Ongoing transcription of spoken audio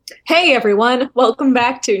Hey everyone, welcome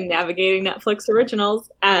back to Navigating Netflix Originals.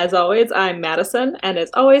 As always, I'm Madison, and as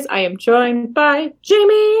always, I am joined by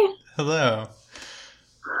Jamie. Hello.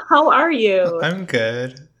 How are you? I'm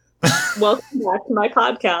good. Welcome back to my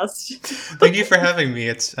podcast, Thank you for having me.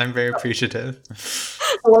 I'm very appreciative.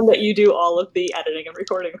 the one that you do all of the editing and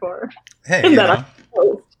recording for. Hey, And that I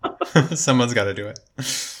host. someone's got to do it.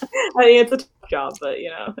 I mean, it's a tough job, but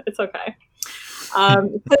it's okay. So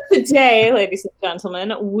today, ladies and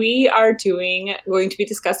gentlemen, we are going to be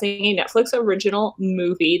discussing a Netflix original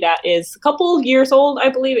movie that is a couple years old. I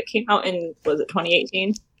believe it came out in, was it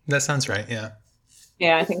 2018? That sounds right, yeah.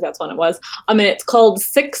 Yeah, I think that's when it was. And it's called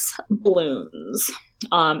Six Balloons.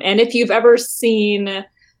 And if you've ever seen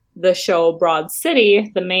the show Broad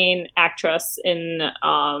City, the main actress in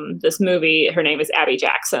this movie, her name is Abby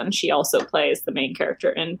Jackson. She also plays the main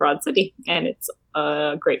character in Broad City, and it's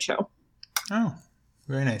a great show. Oh,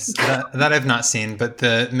 very nice. That I've not seen, but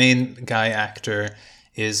the main guy actor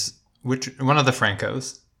is one of the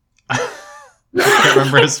Francos. I can't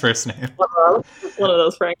remember his first name. One of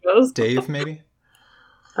those Francos. Dave, maybe?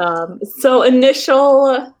 So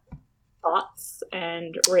initial thoughts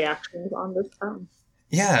and reactions on this film.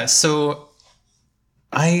 Yeah, so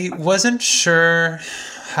I wasn't sure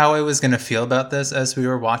how I was going to feel about this as we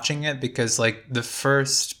were watching it because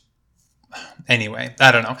anyway,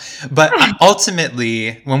 I don't know. But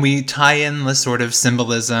ultimately, when we tie in the sort of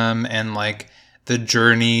symbolism and like the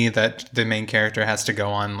journey that the main character has to go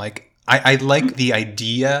on, like I like the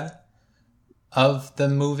idea of the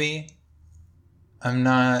movie. I'm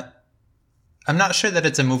not sure that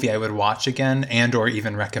it's a movie I would watch again and or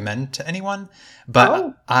even recommend to anyone,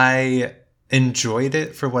 but I enjoyed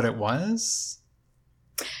it for what it was.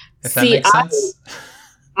 If that makes sense.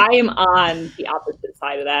 I am on the opposite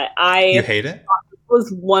side of that. You hate it? It was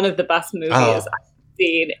one of the best movies I've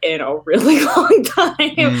seen in a really long time.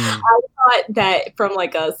 I thought that from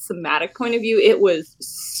like a somatic point of view, it was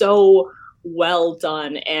so well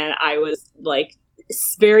done, and I was like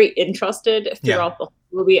very interested throughout the whole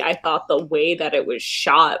movie. I thought the way that it was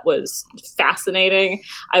shot was fascinating.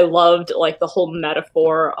 I loved like the whole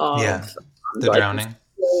metaphor of the drowning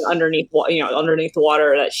underneath the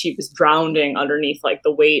water, that she was drowning underneath like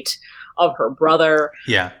the weight of her brother.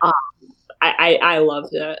 I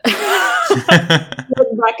loved it. I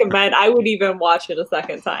would recommend. I would even watch it a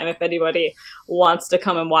second time if anybody wants to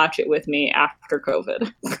come and watch it with me after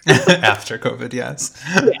COVID. After COVID, yes.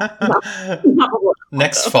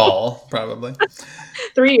 Next fall, probably.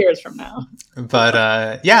 3 years from now. But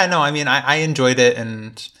I enjoyed it,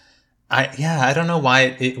 and I don't know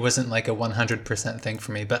why it wasn't like a 100% thing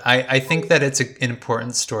for me, but I think that it's an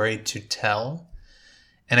important story to tell,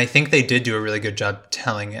 and I think they did do a really good job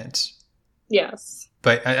telling it. Yes.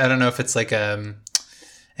 But I don't know if it's like an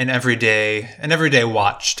everyday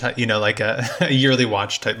watch type, like a yearly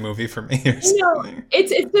watch type movie for me or something.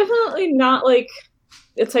 It's definitely not like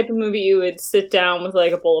the type of movie you would sit down with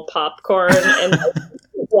like a bowl of popcorn and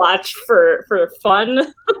watch for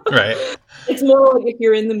fun. Right. It's more like if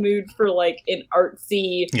you're in the mood for like an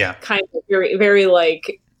artsy kind of very, very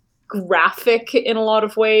like graphic in a lot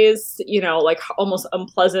of ways, like almost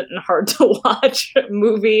unpleasant and hard to watch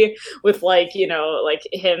movie with like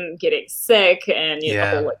him getting sick and the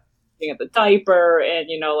whole like at the diaper and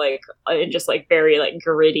and just like very like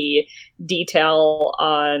gritty detail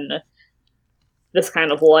on this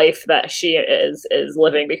kind of life that she is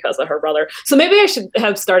living because of her brother. So maybe I should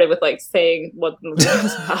have started with like saying what the movie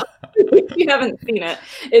is about. If you haven't seen it,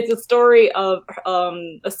 it's a story of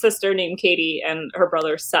a sister named Katie and her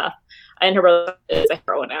brother Seth. And her brother is a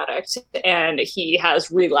heroin addict, and he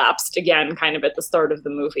has relapsed again kind of at the start of the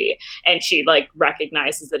movie. And she like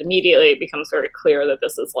recognizes it immediately. It becomes very clear that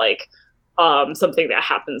this is like something that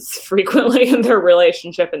happens frequently in their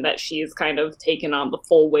relationship, and that she's kind of taken on the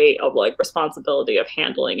full weight of like responsibility of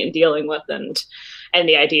handling and dealing with, and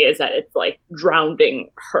the idea is that it's like drowning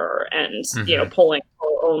her and pulling her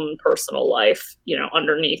own personal life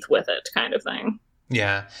underneath with it kind of thing.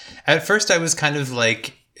 Yeah, at first I was kind of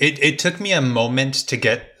like it took me a moment to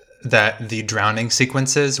get that the drowning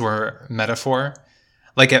sequences were metaphor.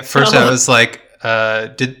 Like at first I was like,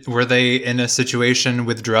 were they in a situation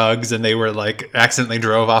with drugs and they were like accidentally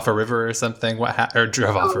drove off a river or something?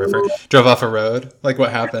 Drove off a road? Like what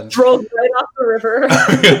happened? Drove right off the river.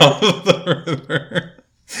 Off the river.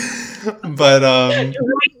 But right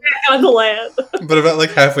back on the land. But about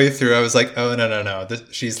like halfway through, I was like, "Oh no!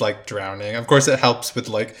 She's like drowning." Of course, it helps with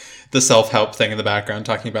like the self-help thing in the background,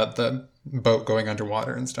 talking about the boat going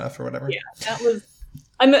underwater and stuff or whatever. Yeah, that was.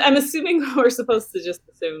 I'm assuming we're supposed to just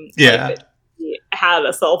assume. Yeah. Like, had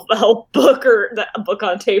a self-help book or a book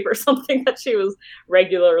on tape or something that she was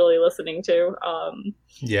regularly listening to.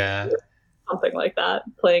 Something like that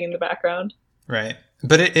playing in the background. Right.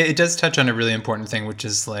 But it does touch on a really important thing, which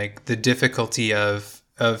is like the difficulty of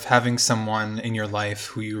having someone in your life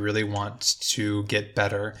who you really want to get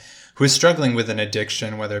better, who is struggling with an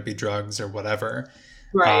addiction, whether it be drugs or whatever.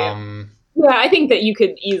 Right. Yeah, I think that you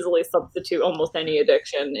could easily substitute almost any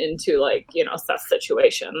addiction into like, Seth's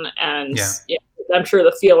situation. And I'm sure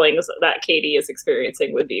the feelings that Katie is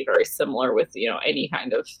experiencing would be very similar with, any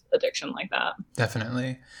kind of addiction like that.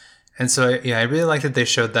 Definitely. And so, I really like that they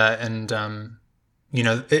showed that. And,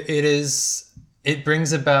 it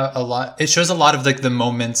brings about a lot. It shows a lot of like the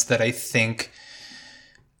moments that I think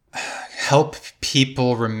help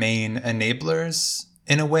people remain enablers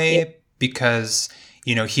in a way, because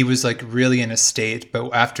he was like really in a state, but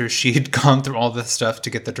after she'd gone through all this stuff to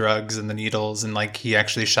get the drugs and the needles and like he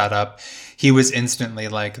actually shut up, he was instantly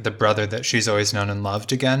like the brother that she's always known and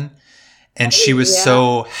loved again. And she was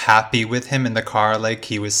so happy with him in the car. Like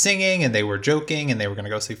he was singing and they were joking and they were going to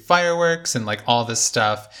go see fireworks and like all this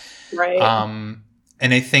stuff. Right.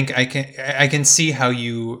 And I think I can see how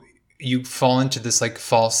you fall into this like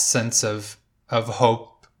false sense of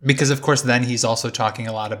hope, because of course then he's also talking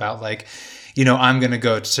a lot about like, I'm going to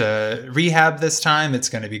go to rehab this time. It's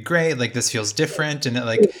going to be great. Like this feels different. And it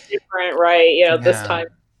like different, right? This time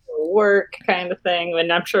work kind of thing.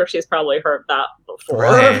 And I'm sure she's probably heard that before.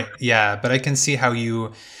 Right. Yeah. But I can see how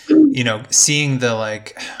seeing the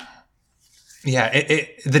like,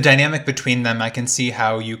 the dynamic between them, I can see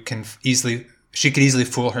how she could easily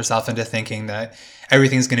fool herself into thinking that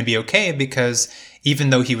everything's going to be okay, because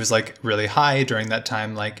even though he was like really high during that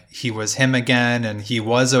time, like he was him again and he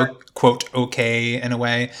was quote okay in a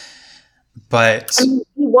way, but I mean,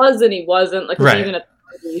 he was and he wasn't, like even at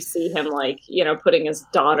the time you see him like putting his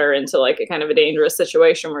daughter into like a kind of a dangerous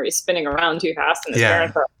situation where he's spinning around too fast and his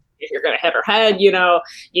parents are, if you're going to hit her head, you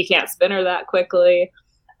can't spin her that quickly.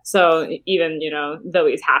 So even though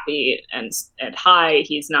he's happy and high,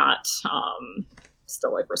 he's not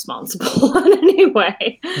still like responsible in any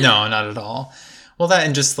way. No, not at all. Well, that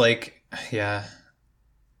and just like,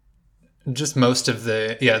 just most of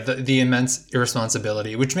the immense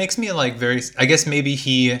irresponsibility, which makes me like very, I guess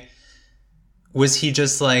maybe was he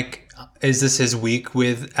just like, is this his week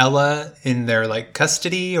with Ella in their like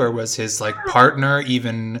custody, or was his like partner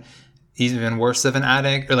even worse of an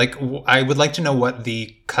addict? Or like, I would like to know what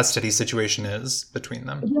the custody situation is between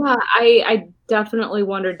them. Yeah, I definitely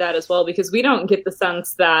wondered that as well, because we don't get the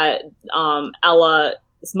sense that Ella's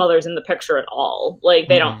mother's in the picture at all. Like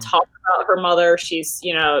they don't talk about her mother. She's,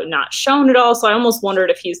 not shown at all. So I almost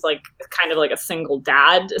wondered if he's like kind of like a single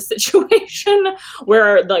dad situation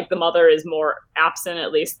where like the mother is more absent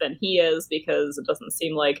at least than he is, because it doesn't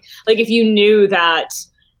seem like if you knew that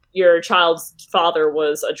your child's father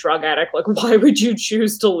was a drug addict, like why would you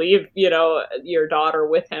choose to leave, your daughter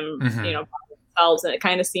with him, by themselves? And it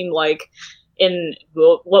kind of seemed like in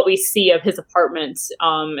what we see of his apartment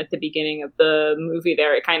at the beginning of the movie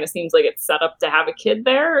there, it kind of seems like it's set up to have a kid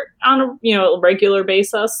there on a regular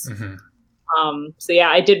basis. So yeah,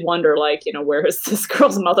 I did wonder like, where is this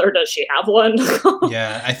girl's mother? Does she have one?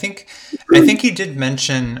 Yeah, I think he did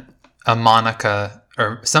mention a Monica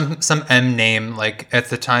or some M name, like at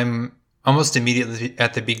the time, almost immediately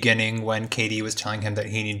at the beginning when Katie was telling him that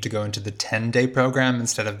he needed to go into the 10-day program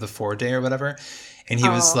instead of the 4-day or whatever. And he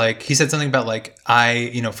was like, he said something about like,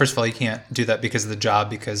 first of all, he can't do that because of the job,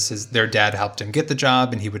 because their dad helped him get the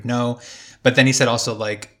job and he would know. But then he said also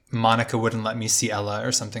like, Monica wouldn't let me see Ella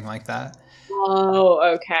or something like that. Oh,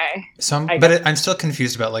 okay. So I'm still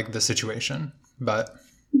confused about like the situation,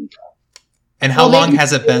 and how long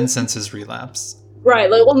has it been since his relapse?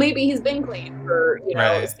 Right. Like, well, maybe he's been clean for, 6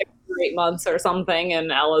 or 8 months or something.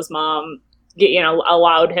 And Ella's mom,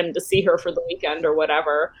 allowed him to see her for the weekend or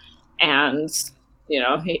whatever. And,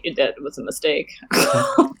 it was a mistake.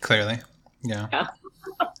 Clearly. Yeah.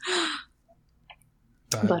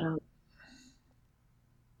 But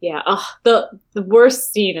yeah. The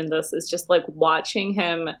worst scene in this is just like watching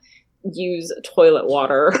him use toilet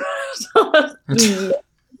water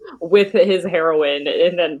with his heroin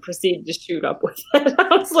and then proceed to shoot up with it.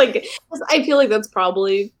 I was like, I feel like that's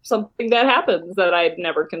probably something that happens that I'd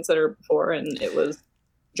never considered before, and it was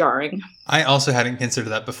jarring. I also hadn't considered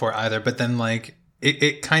that before either, but then like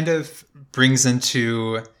it kind of brings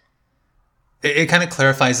into it kind of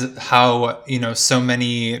clarifies how so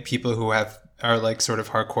many people who are like sort of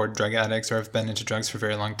hardcore drug addicts or have been into drugs for a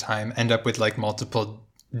very long time end up with like multiple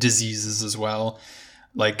diseases as well.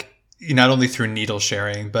 Like not only through needle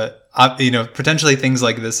sharing, but potentially things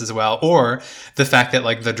like this as well, or the fact that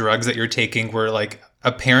like the drugs that you're taking were like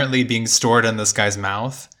apparently being stored in this guy's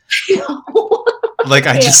mouth. Like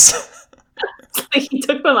I just like he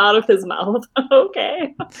took them out of his mouth.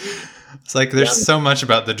 Okay. It's like there's so much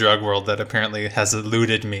about the drug world that apparently has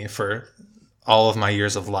eluded me for all of my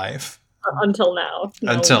years of life. Until now.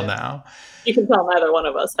 Now. You can tell neither one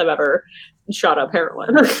of us have ever shot up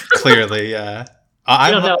heroin. Clearly, yeah.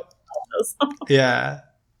 I don't know. Yeah.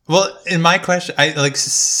 Well, in my question, I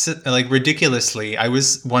like ridiculously, I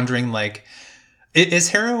was wondering like, is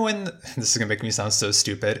heroin, this is going to make me sound so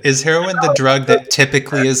stupid, is heroin the drug that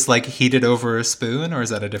typically is like heated over a spoon, or is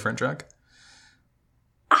that a different drug?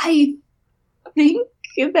 I think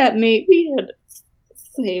that maybe the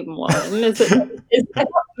same one.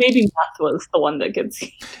 Maybe meth was the one that gets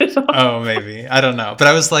heated up. Oh, maybe. I don't know. But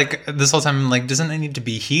I was like, this whole time, I'm like, doesn't it need to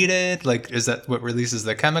be heated? Like, is that what releases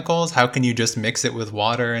the chemicals? How can you just mix it with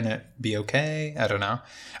water and it be okay? I don't know.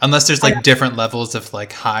 Unless there's like different levels of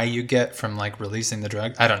like high you get from like releasing the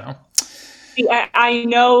drug. I don't know. See, I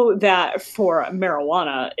know that for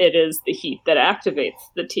marijuana, it is the heat that activates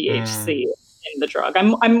the THC in the drug.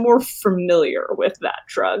 I'm more familiar with that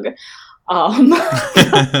drug. I'm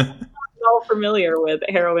not familiar with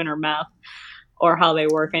heroin or meth or how they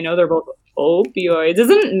work. I know they're both opioids.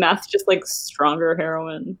 Isn't meth just like stronger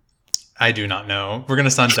heroin? I do not know. We're going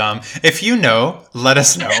to sound dumb. If you know, let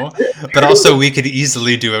us know. But also we could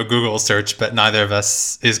easily do a Google search, but neither of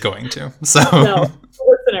us is going to. So no.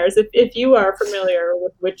 Listeners, if you are familiar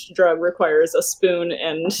with which drug requires a spoon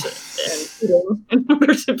and in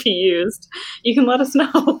order to be used, you can let us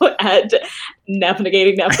know at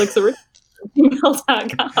navigating Netflix or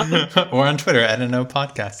gmail.com. Or on Twitter at NO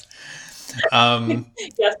Podcast.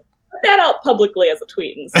 Yes, put that out publicly as a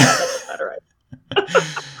tweet and that's better.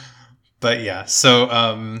 But yeah,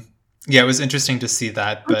 so it was interesting to see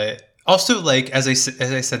that. But also, like as I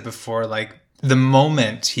said before, like the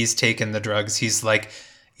moment he's taken the drugs, he's like,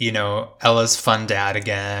 Ella's fun dad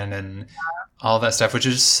again and all that stuff, which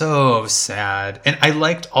is so sad. And I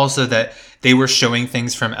liked also that they were showing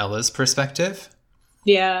things from Ella's perspective.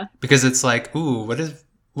 Yeah. Because it's like, ooh,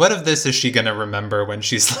 what of this is she going to remember when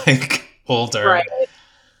she's like older? Right.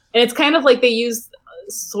 And it's kind of like they use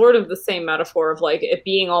sort of the same metaphor of like it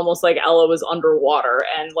being almost like Ella was underwater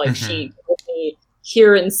and like she could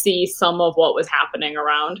hear and see some of what was happening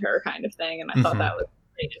around her kind of thing. And I thought that was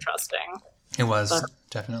pretty interesting. It was,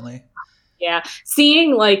 definitely. Yeah.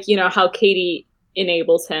 Seeing like, how Katie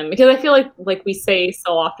enables him, because I feel like we say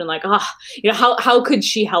so often like, how could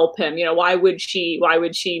she help him? Why would she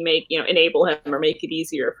make, enable him or make it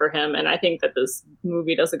easier for him? And I think that this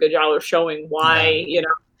movie does a good job of showing why,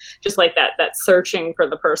 just like that searching for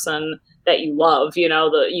the person that you love,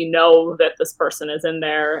 that this person is in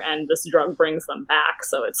there and this drug brings them back.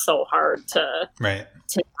 So it's so hard to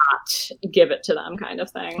not give it to them kind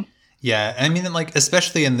of thing. Yeah. I mean, like,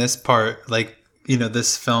 especially in this part, like,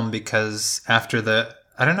 this film, because after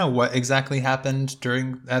I don't know what exactly happened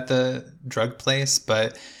at the drug place,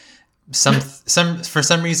 but for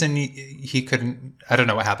some reason he couldn't, I don't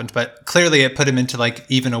know what happened, but clearly it put him into like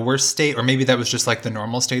even a worse state, or maybe that was just like the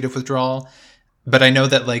normal state of withdrawal. But I know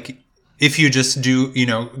that like, if you just do,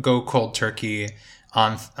 go cold turkey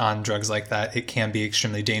on drugs like that, it can be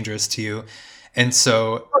extremely dangerous to you. And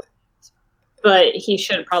so, but he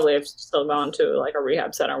should probably have still gone to like a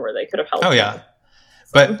rehab center where they could have helped him. Yeah.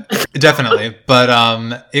 But definitely.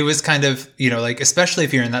 But it was kind of, like, especially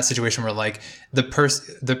if you're in that situation where like the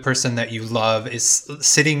person that you love is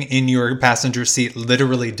sitting in your passenger seat,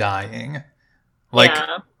 literally dying. Like,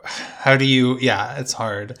 how do you, it's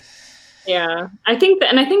hard. Yeah. I think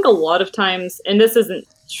a lot of times, and this isn't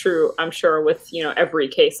true, I'm sure, with, every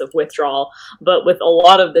case of withdrawal, but with a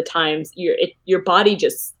lot of the times your body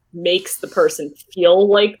just makes the person feel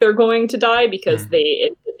like they're going to die because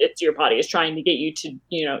it's your body is trying to get you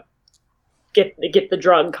to, get the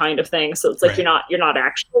drug kind of thing. So it's like you're not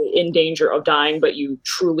actually in danger of dying, but you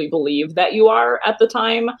truly believe that you are at the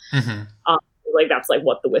time. Like that's like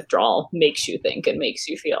what the withdrawal makes you think and makes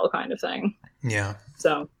you feel kind of thing. Yeah.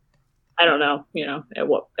 So I don't know,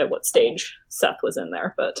 at what stage Seth was in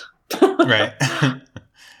there, but right.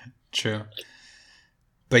 True.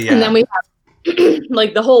 But yeah. And then we have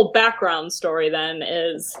like the whole background story then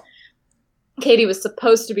is Katie was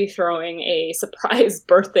supposed to be throwing a surprise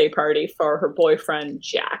birthday party for her boyfriend,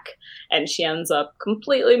 Jack. And she ends up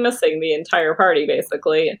completely missing the entire party,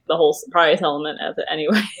 basically, the whole surprise element of it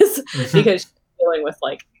anyways, because she's dealing with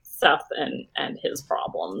like Seth and his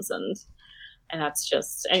problems. And that's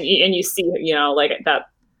just, and you see, like that,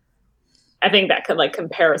 I think that could like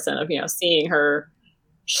comparison of, seeing her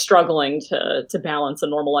struggling to balance a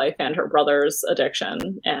normal life and her brother's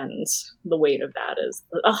addiction, and the weight of that is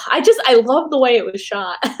I love the way it was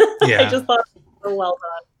shot. Yeah. I just thought it was so well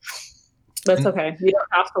done. But it's okay. You don't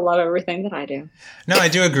have to love everything that I do. No, I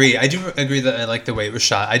do agree. I do agree that I like the way it was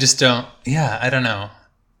shot. I just don't. Yeah, I don't know.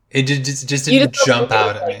 It just didn't jump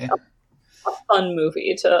out at me. A fun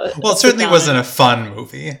movie to. Well, it certainly wasn't a fun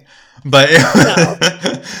movie, but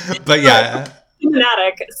but yeah.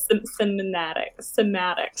 Cinematic.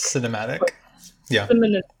 Yeah.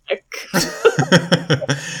 Cinematic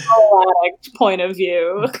point of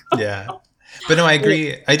view. Yeah. But no, I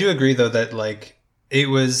agree. I do agree though that like it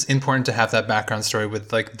was important to have that background story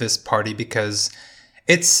with like this party because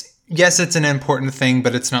it's an important thing,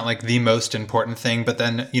 but it's not like the most important thing. But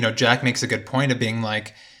then, you know, Jack makes a good point of being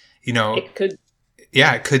like, you know, it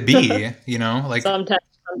could be, you know, like sometimes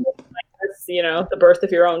like this, you know, the birth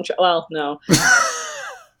of your own child. Well, no.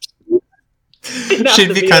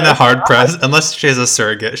 She'd be kind of hard pressed unless she has a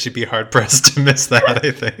surrogate. She'd be hard pressed to miss that,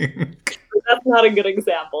 I think. That's not a good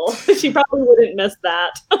example. She probably wouldn't miss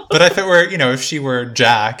that. But if it were, you know, if she were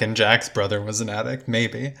Jack and Jack's brother was an addict,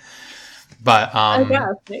 maybe. But I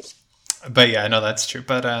guess. Maybe. But yeah, no, that's true.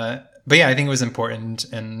 But yeah, I think it was important,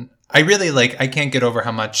 and I really I can't get over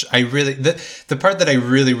how much I really the part that I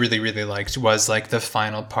really really really liked was like the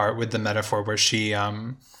final part with the metaphor where she you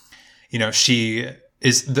know,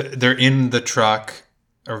 they're in the truck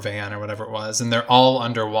or van or whatever it was, and they're all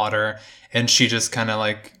underwater, and she just kind of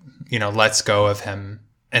like, you know, lets go of him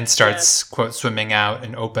and starts quote swimming out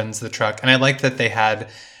and opens the truck. And I like that they had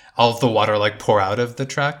all of the water like pour out of the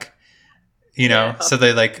truck, you know, so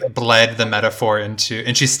they like bled the metaphor into,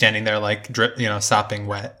 and she's standing there like you know, sopping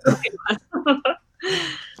wet.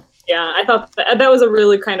 Yeah, I thought that was a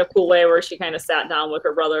really kind of cool way where she kind of sat down with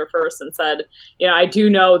her brother first and said, you know, I do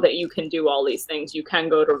know that you can do all these things. You can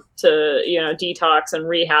go to you know, detox and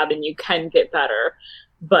rehab, and you can get better,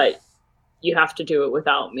 but you have to do it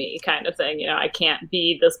without me, kind of thing. You know, I can't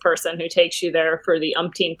be this person who takes you there for the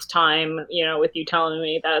umpteenth time, you know, with you telling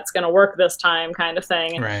me that it's going to work this time, kind of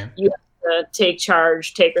thing. Right. You have to take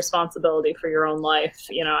charge, take responsibility for your own life.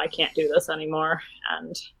 You know, I can't do this anymore.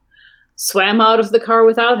 And swam out of the car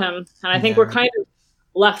without him. And I think we're kind of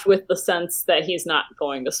left with the sense that he's not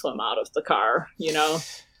going to swim out of the car, you know?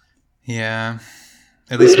 Yeah.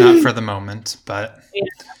 At least not for the moment, but yeah,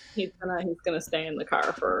 he's gonna stay in the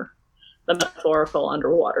car for the metaphorical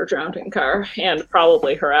underwater drowning car, and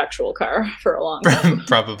probably her actual car for a long time.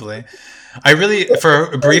 Probably. I really,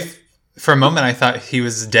 for a moment, I thought he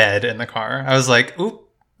was dead in the car. I was like, oop,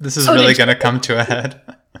 this is really going to come to a head.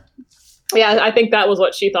 Yeah, I think that was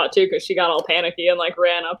what she thought too, because she got all panicky and like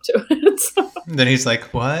ran up to it. So. Then he's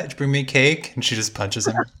like, "What? Did you bring me cake?" And she just punches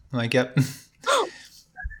him. I'm like, "Yep."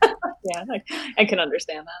 Yeah, I can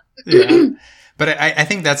understand that. Yeah, but I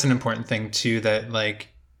think that's an important thing too. That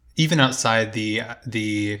like even outside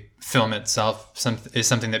the film itself, is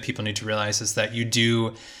something that people need to realize is that you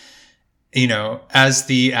do, you know, as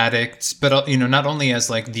the addict, but you know, not only as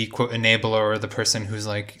like the quote enabler or the person who's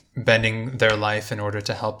like bending their life in order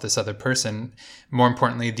to help this other person. More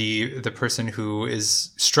importantly, the person who is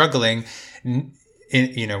struggling,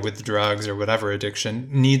 you know, with drugs or whatever addiction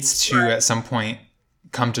needs to at some point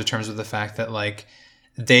come to terms with the fact that like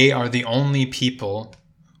they are the only people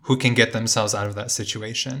who can get themselves out of that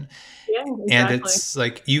situation. Yeah, exactly. And it's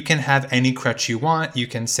like, you can have any crutch you want. You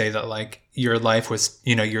can say that like your life was,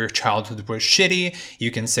 you know, your childhood was shitty.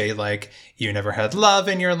 You can say like you never had love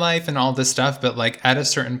in your life and all this stuff. But like at a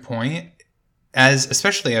certain point,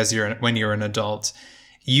 especially when you're an adult,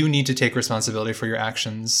 you need to take responsibility for your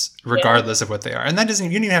actions regardless of what they are. And that you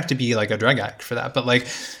don't even have to be like a drug addict for that. But like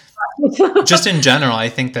just in general, I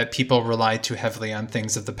think that people rely too heavily on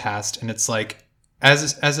things of the past. And it's like,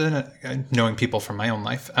 knowing people from my own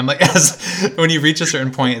life, I'm like, when you reach a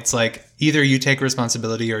certain point, it's like either you take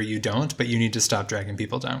responsibility or you don't, but you need to stop dragging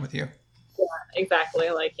people down with you. Yeah,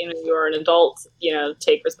 exactly. Like, you know, you're an adult, you know,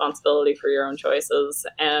 take responsibility for your own choices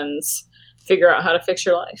and figure out how to fix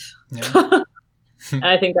your life. Yeah. And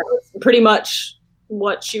I think that was pretty much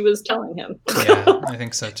what she was telling him. Yeah, I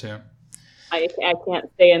think so too. I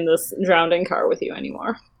can't stay in this drowning car with you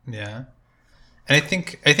anymore. Yeah. And I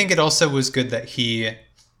think it also was good that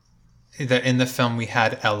in the film we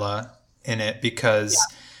had Ella in it, because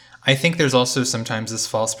I think there's also sometimes this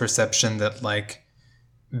false perception that like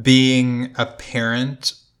being a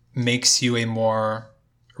parent makes you a more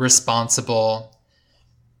responsible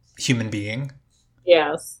human being.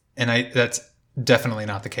 Yes. And that's definitely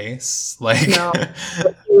not the case. Like, no.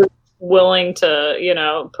 He was willing to, you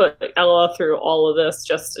know, put Ella through all of this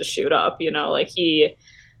just to shoot up, you know, like he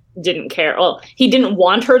didn't care. Well, he didn't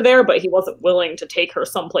want her there, but he wasn't willing to take her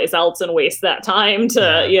someplace else and waste that time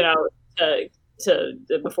to, you know, to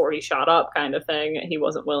before he shot up kind of thing. He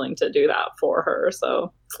wasn't willing to do that for her.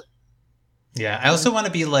 So yeah, I also want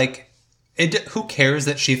to be like, who cares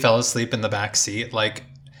that she fell asleep in the back seat? Like,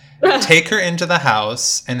 take her into the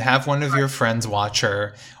house and have one of your friends watch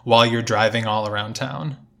her while you're driving all around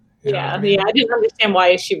town. Yeah, I didn't understand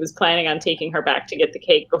why she was planning on taking her back to get the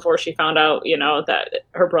cake before she found out, you know, that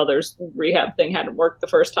her brother's rehab thing hadn't worked the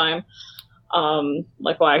first time.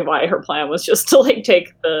 Like why her plan was just to like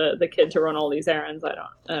take the kid to run all these errands. I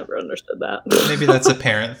never understood that. Maybe that's a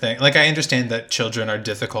parent thing. Like, I understand that children are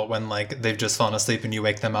difficult when like they've just fallen asleep and you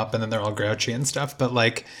wake them up and then they're all grouchy and stuff. But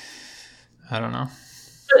like, I don't know.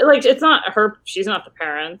 Like, it's not her, she's not the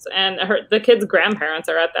parents, and the kid's grandparents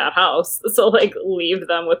are at that house, so like leave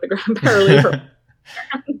them with the grandparents.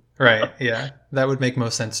 Right, yeah, that would make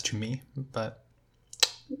most sense to me, but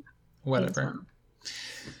whatever.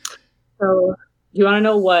 So you want to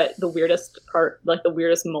know what the weirdest part, like the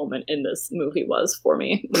weirdest moment in this movie was for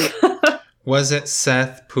me? Was it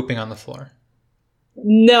Seth pooping on the floor?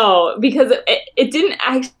 No, because it didn't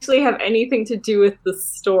actually have anything to do with the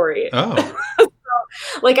story. Oh.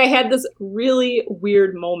 Like, I had this really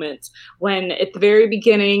weird moment when, at the very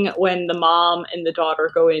beginning, when the mom and the daughter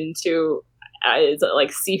go into, is it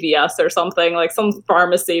like CVS or something, like some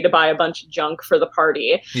pharmacy to buy a bunch of junk for the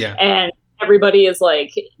party. Yeah. And everybody is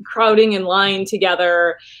like crowding in line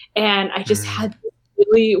together. And I just had this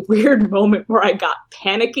really weird moment where I got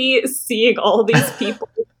panicky seeing all these people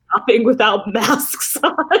shopping without masks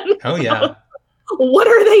on. Oh, yeah. What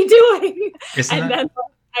are they doing? Then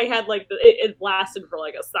I had like it lasted for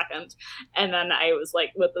like a second, and then I was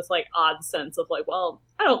like with this like odd sense of like, well,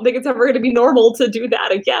 I don't think it's ever going to be normal to do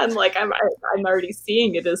that again. Like I'm already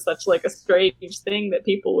seeing it as such like a strange thing that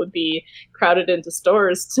people would be crowded into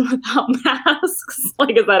stores without masks.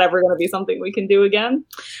 Like, is that ever going to be something we can do again?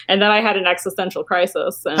 And then I had an existential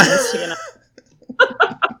crisis, and you know.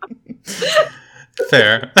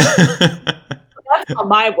 Fair. That's how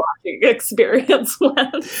my watching experience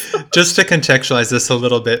went. Just to contextualize this a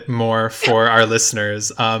little bit more for our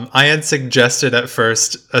listeners, I had suggested at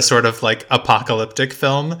first a sort of like apocalyptic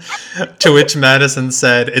film, to which Madison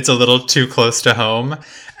said it's a little too close to home.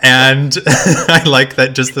 And I like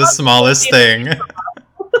that just the smallest thing.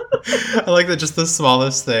 I like that just the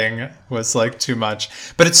smallest thing was like too much.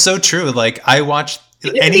 But it's so true. Like, I watched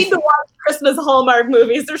you need to watch Christmas Hallmark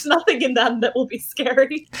movies. There's nothing in them that will be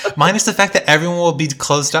scary. Minus the fact that everyone will be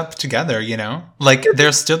closed up together, you know? Like,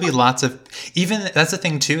 there'll still be lots of... Even, that's the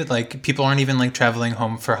thing, too. Like, people aren't even, like, traveling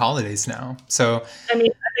home for holidays now. So... I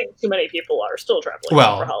mean, I think too many people are still traveling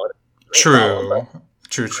home for holidays.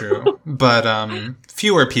 True. But,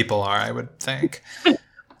 fewer people are, I would think.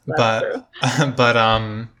 But,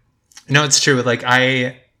 no, it's true. Like,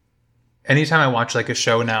 anytime I watch, like, a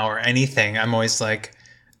show now or anything, I'm always, like,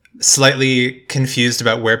 slightly confused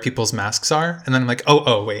about where people's masks are. And then I'm like,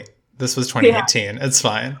 oh, wait. This was 2018. Yeah. It's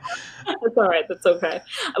fine. That's all right. That's okay.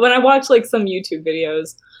 When I watch, like, some YouTube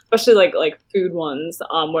videos, especially, like food ones,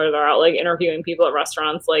 where they're out, like, interviewing people at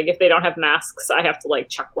restaurants, like, if they don't have masks, I have to, like,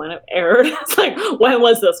 check when it aired. It's like, when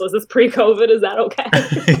was this? Was this pre-COVID? Is that okay?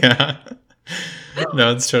 Yeah.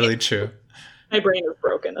 No, it's totally true. My brain is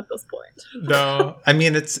broken at this point. No, I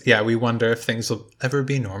mean, we wonder if things will ever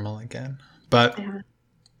be normal again. But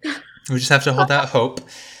we just have to hold out hope.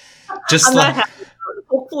 Just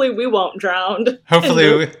hopefully we won't drown. Hopefully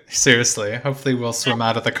we'll swim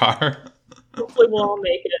out of the car. Hopefully we'll all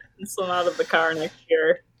make it and swim out of the car next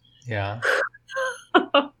year. Yeah.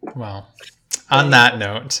 Well, on that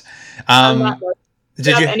note, did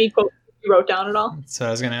you have any quotes you wrote down at all? So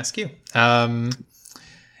I was going to ask you.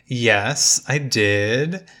 Yes, I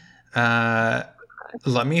did.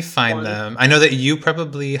 Let me find them. I know that you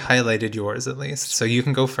probably highlighted yours at least, so you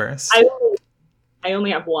can go first. I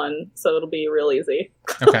only have one, so it'll be real easy.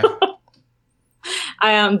 Okay.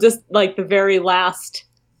 I just like the very last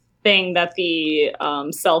thing that the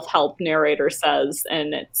self-help narrator says,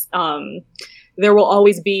 and it's there will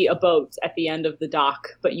always be a boat at the end of the dock,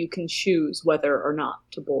 but you can choose whether or not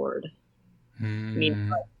to board. I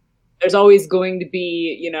mean, there's always going to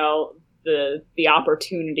be, you know, the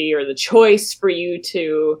opportunity or the choice for you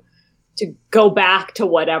to go back to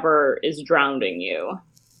whatever is drowning you.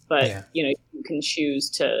 But, you know, you can choose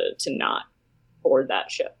to not board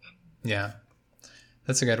that ship. Yeah,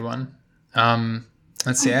 that's a good one.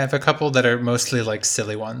 Let's see. I have a couple that are mostly like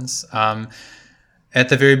silly ones. At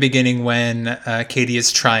the very beginning when Katie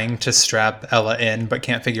is trying to strap Ella in but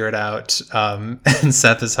can't figure it out, and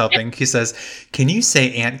Seth is helping, he says, "Can you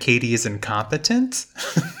say Aunt Katie is incompetent?"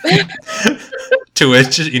 To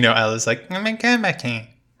which, Ella's like, oh my god, my king.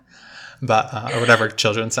 But, or whatever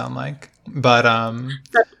children sound like. But, I don't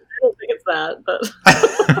think it's that, but.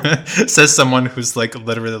 Says someone who's like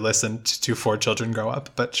literally listened to 4 children grow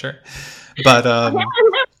up, but sure. But,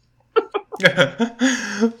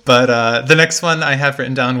 but the next one I have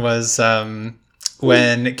written down was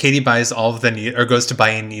when Katie buys all of the needle, or goes to buy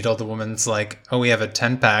a needle, the woman's like, oh, we have a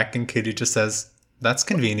 10-pack, and Katie just says, that's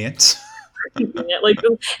convenient. Like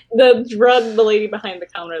the lady behind the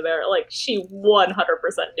counter there, like she 100%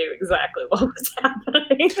 knew exactly what was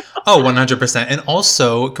happening. Oh, 100%. And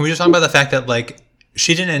also, can we just talk about the fact that like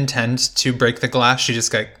she didn't intend to break the glass, she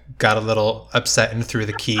just got a little upset and threw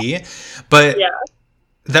the key. But yeah.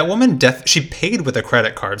 That woman she paid with a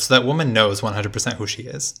credit card, so that woman knows 100% who she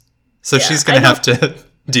is. So she's gonna have to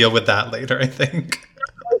deal with that later, I think.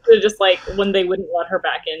 Just like when they wouldn't let her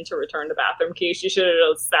back in to return the bathroom key, she should have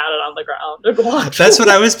just sat it on the ground. That's what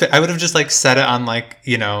I would have just like set it on like,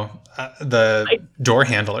 the door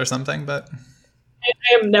handle or something, but I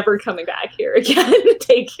am never coming back here again.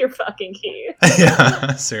 Take your fucking key.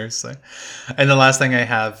 Yeah, seriously. And the last thing I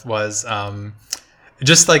have was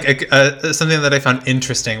just like something that I found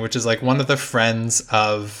interesting, which is like one of the friends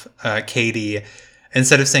of Katie,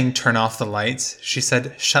 instead of saying turn off the lights, she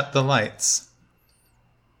said shut the lights.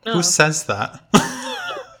 Oh. Who says that?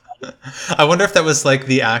 I wonder if that was like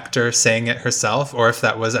the actor saying it herself, or if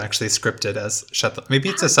that was actually scripted as maybe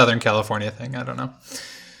it's a Southern California thing. I don't know.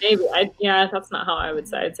 Maybe. That's not how I would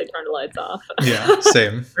say. I'd say turn the lights off. Yeah,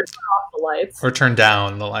 same. Or turn off the lights. Or turn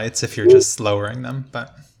down the lights if you're just lowering them.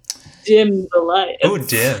 But dim the lights. Oh,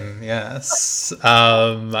 dim. Yes.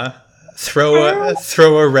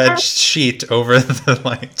 Throw a red sheet over the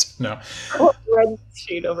light. No. Red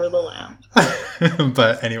sheet over the lamp.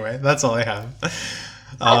 But anyway, that's all I have.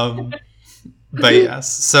 But yes,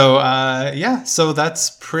 so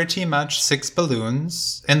that's pretty much 6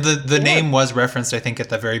 balloons, and the name was referenced, I think, at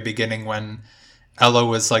the very beginning when Ella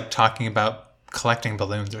was like talking about collecting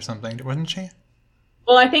balloons or something, wasn't she?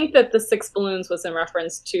 Well, I think that the 6 balloons was in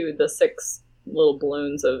reference to the 6 little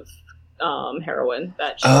balloons of heroin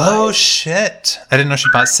that she buys. Shit, I didn't know she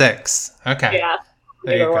bought 6. Okay, yeah,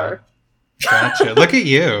 there you go. Gotcha. Look at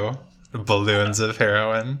you. Balloons of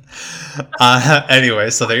heroin. Anyway,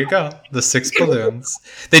 so there you go. The 6 balloons.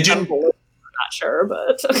 They do. I'm not sure,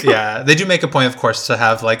 but yeah, they do make a point, of course, to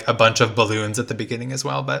have like a bunch of balloons at the beginning as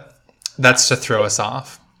well. But that's to throw us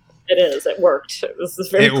off. It is. It worked. This is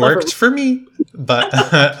very. It worked for me, but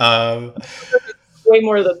way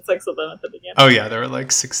more than 6 of them at the beginning. Oh yeah, there were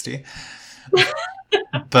like 60.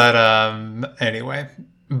 But anyway.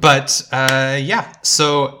 But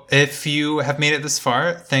so if you have made it this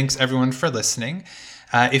far, thanks everyone for listening.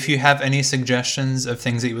 If you have any suggestions of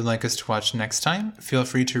things that you would like us to watch next time, feel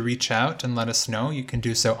free to reach out and let us know. You can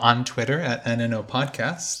do so on Twitter at NNO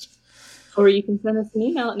Podcast. Or you can send us an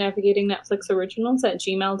email at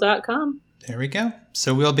navigatingnetflixoriginals@gmail.com. There we go.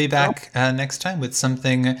 So we'll be back next time with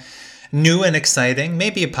something new and exciting,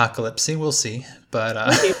 maybe apocalypsy, we'll see. But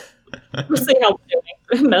we'll see how we're doing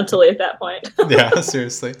mentally at that point. Yeah,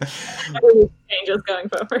 seriously. Changes going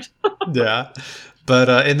forward. Yeah.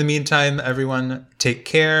 But in the meantime, everyone take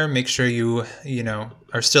care. Make sure you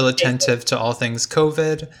are still attentive to all things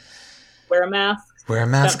COVID. Wear a mask. Wear a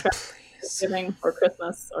mask, please. Thanksgiving or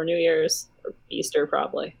Christmas or New Year's or Easter,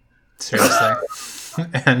 probably. Seriously.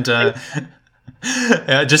 And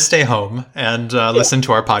just stay home and listen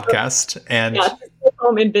to our podcast. And just stay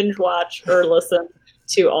home and binge watch or listen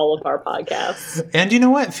to all of our podcasts. And you know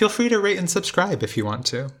what? Feel free to rate and subscribe if you want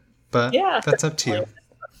to. But that's up to you.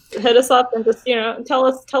 Hit us up and just, tell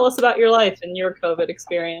us about your life and your COVID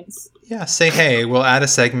experience. Yeah, say hey. We'll add a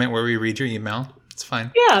segment where we read your email. It's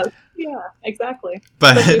fine. Yeah, exactly.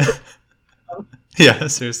 But yeah,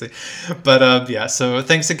 seriously. But so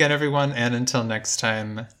thanks again, everyone, and until next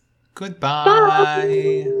time, goodbye.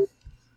 Bye.